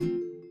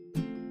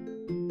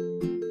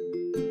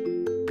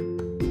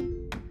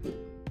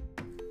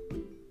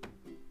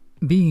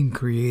Being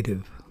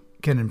creative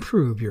can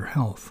improve your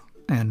health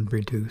and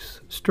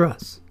reduce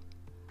stress.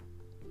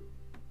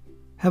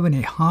 Having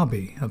a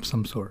hobby of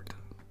some sort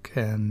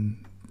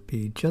can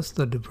be just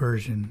the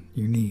diversion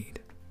you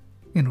need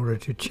in order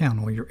to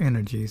channel your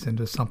energies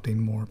into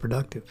something more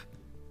productive.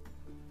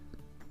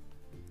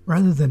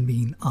 Rather than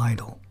being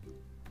idle,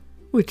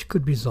 which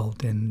could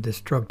result in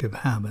destructive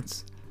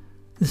habits,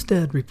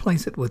 instead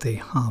replace it with a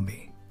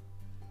hobby.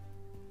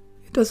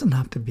 It doesn't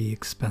have to be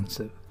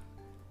expensive.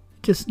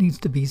 It just needs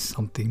to be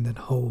something that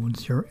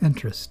holds your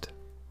interest.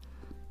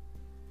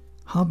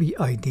 Hobby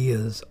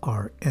ideas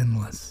are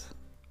endless,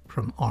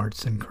 from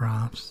arts and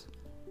crafts,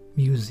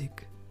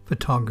 music,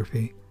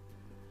 photography.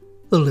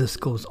 The list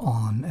goes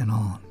on and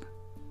on.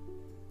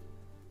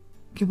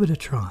 Give it a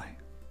try.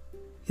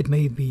 It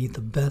may be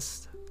the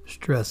best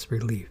stress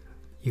relief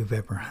you've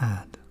ever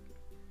had.